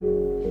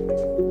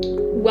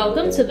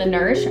Welcome to the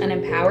Nourish and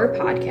Empower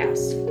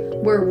podcast,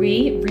 where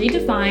we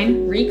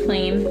redefine,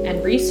 reclaim,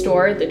 and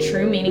restore the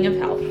true meaning of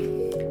health.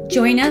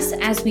 Join us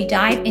as we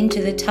dive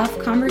into the tough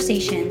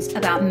conversations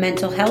about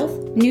mental health,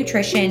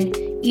 nutrition,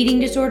 eating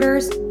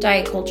disorders,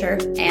 diet culture,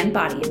 and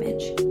body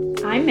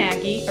image. I'm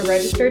Maggie, a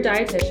registered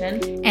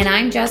dietitian. And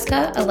I'm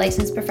Jessica, a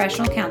licensed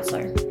professional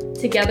counselor.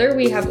 Together,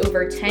 we have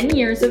over 10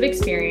 years of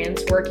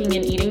experience working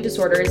in eating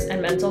disorders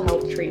and mental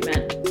health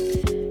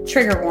treatment.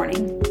 Trigger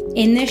warning.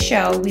 In this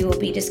show, we will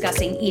be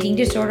discussing eating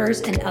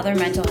disorders and other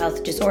mental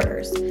health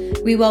disorders.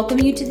 We welcome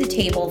you to the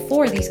table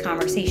for these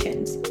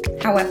conversations.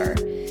 However,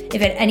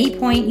 if at any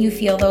point you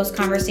feel those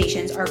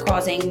conversations are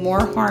causing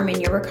more harm in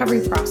your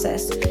recovery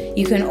process,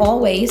 you can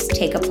always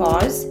take a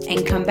pause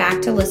and come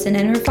back to listen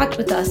and reflect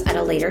with us at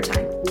a later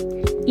time.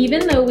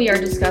 Even though we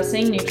are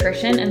discussing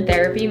nutrition and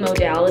therapy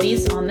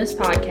modalities on this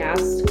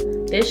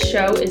podcast, this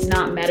show is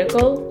not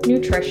medical,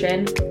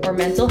 nutrition, or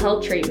mental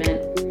health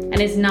treatment, and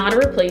is not a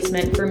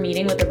replacement for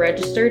meeting with a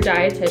registered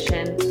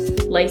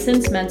dietitian,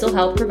 licensed mental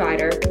health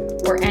provider,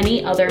 or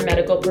any other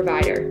medical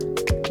provider.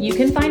 You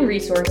can find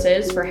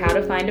resources for how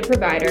to find a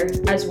provider,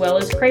 as well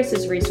as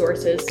crisis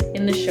resources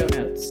in the show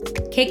notes.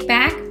 Kick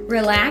back,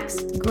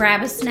 relax,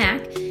 grab a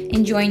snack,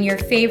 and join your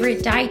favorite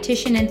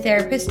dietitian and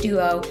therapist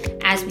duo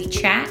as we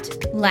chat,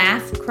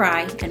 laugh,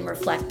 cry, and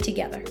reflect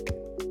together.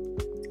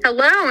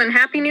 Hello and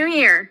Happy New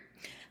Year.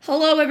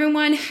 Hello,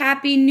 everyone.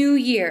 Happy New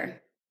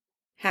Year.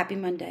 Happy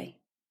Monday.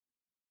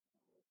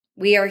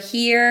 We are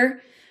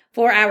here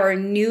for our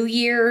New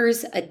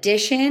Year's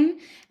edition,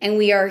 and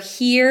we are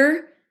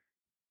here.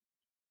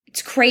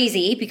 It's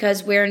crazy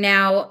because we're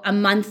now a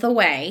month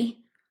away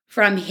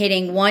from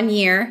hitting 1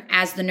 year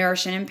as the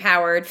Nourish and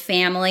Empowered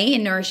family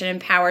and Nourish and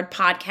Empowered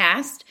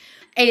podcast.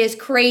 It is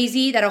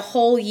crazy that a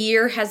whole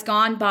year has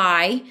gone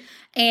by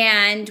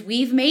and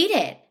we've made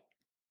it.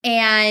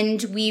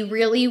 And we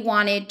really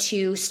wanted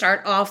to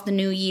start off the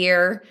new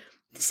year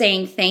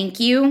saying thank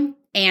you.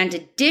 And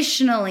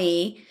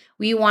additionally,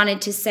 we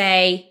wanted to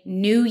say,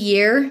 new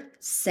year,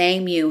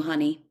 same you,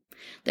 honey.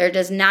 There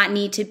does not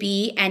need to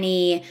be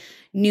any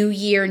new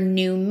year,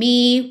 new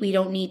me. We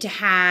don't need to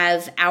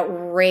have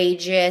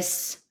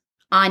outrageous,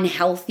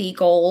 unhealthy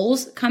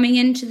goals coming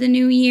into the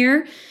new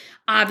year.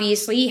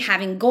 Obviously,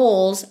 having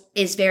goals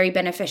is very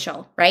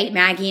beneficial, right?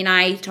 Maggie and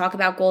I talk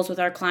about goals with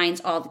our clients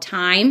all the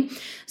time.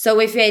 So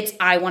if it's,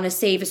 I want to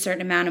save a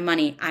certain amount of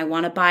money, I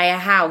want to buy a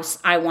house,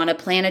 I want to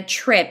plan a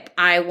trip,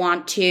 I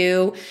want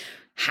to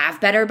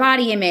have better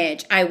body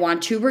image, I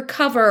want to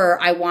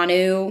recover, I want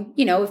to,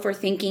 if we're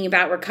thinking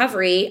about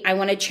recovery, I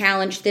want to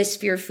challenge this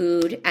fear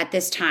food at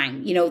this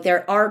time.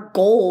 There are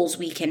goals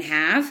we can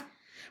have.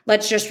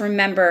 Let's just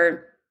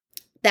remember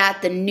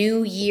that the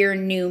new year,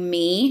 new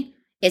me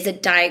is a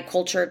diet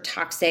culture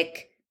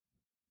toxic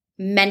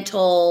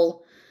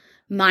mental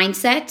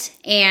mindset.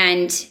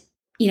 And,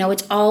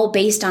 it's all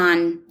based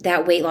on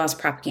that weight loss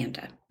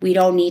propaganda. We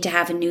don't need to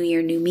have a new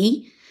year, new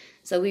me.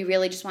 So we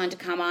really just wanted to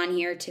come on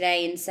here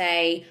today and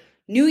say,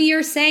 new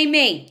year, same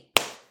me,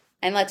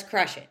 and let's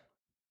crush it.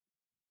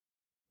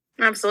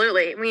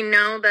 Absolutely. We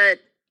know that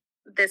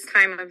this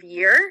time of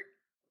year,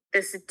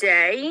 this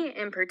day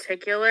in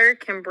particular,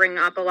 can bring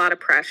up a lot of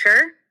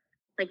pressure,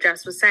 like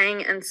Jess was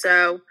saying. And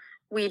so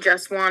we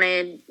just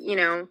wanted,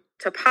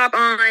 to pop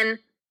on,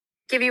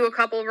 give you a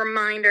couple of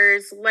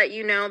reminders, let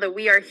you know that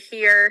we are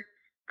here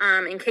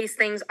in case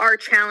things are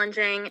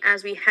challenging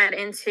as we head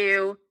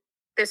into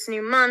this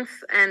new month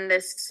and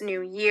this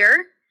new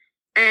year.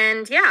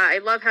 And yeah, I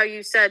love how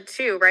you said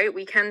too, right?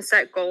 We can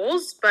set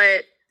goals,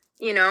 but,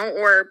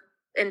 or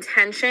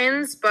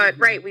intentions, but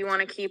right, we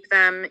want to keep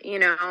them,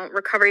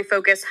 recovery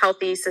focused,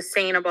 healthy,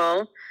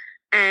 sustainable.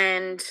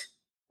 And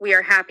we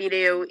are happy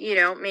to,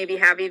 maybe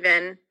have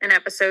even an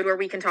episode where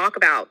we can talk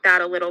about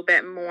that a little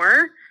bit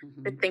more.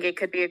 I think it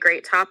could be a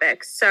great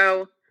topic.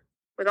 So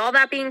with all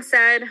that being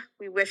said,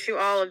 we wish you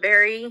all a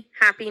very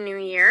happy new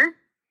year.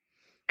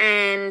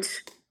 And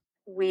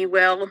we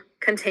will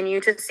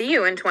continue to see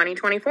you in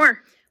 2024.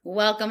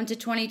 Welcome to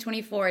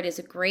 2024. It is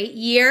a great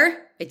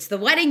year. It's the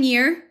wedding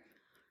year.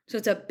 So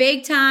it's a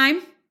big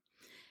time.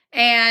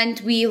 And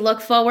we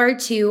look forward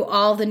to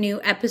all the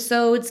new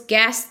episodes,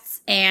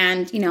 guests,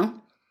 and,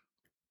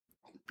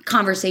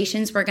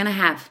 conversations we're going to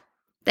have.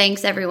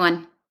 Thanks,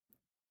 everyone.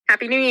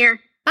 Happy New Year.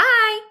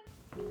 Bye.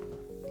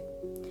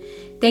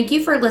 Thank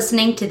you for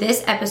listening to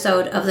this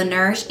episode of the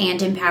Nourish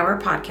and Empower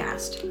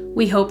podcast.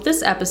 We hope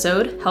this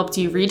episode helped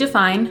you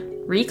redefine,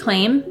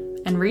 reclaim,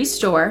 and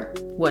restore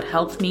what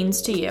health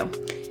means to you.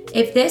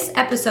 If this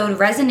episode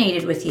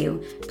resonated with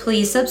you,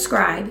 please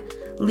subscribe,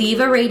 leave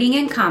a rating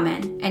and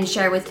comment, and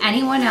share with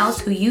anyone else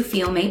who you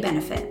feel may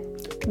benefit.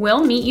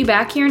 We'll meet you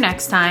back here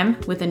next time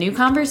with a new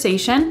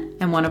conversation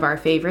and one of our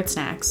favorite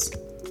snacks.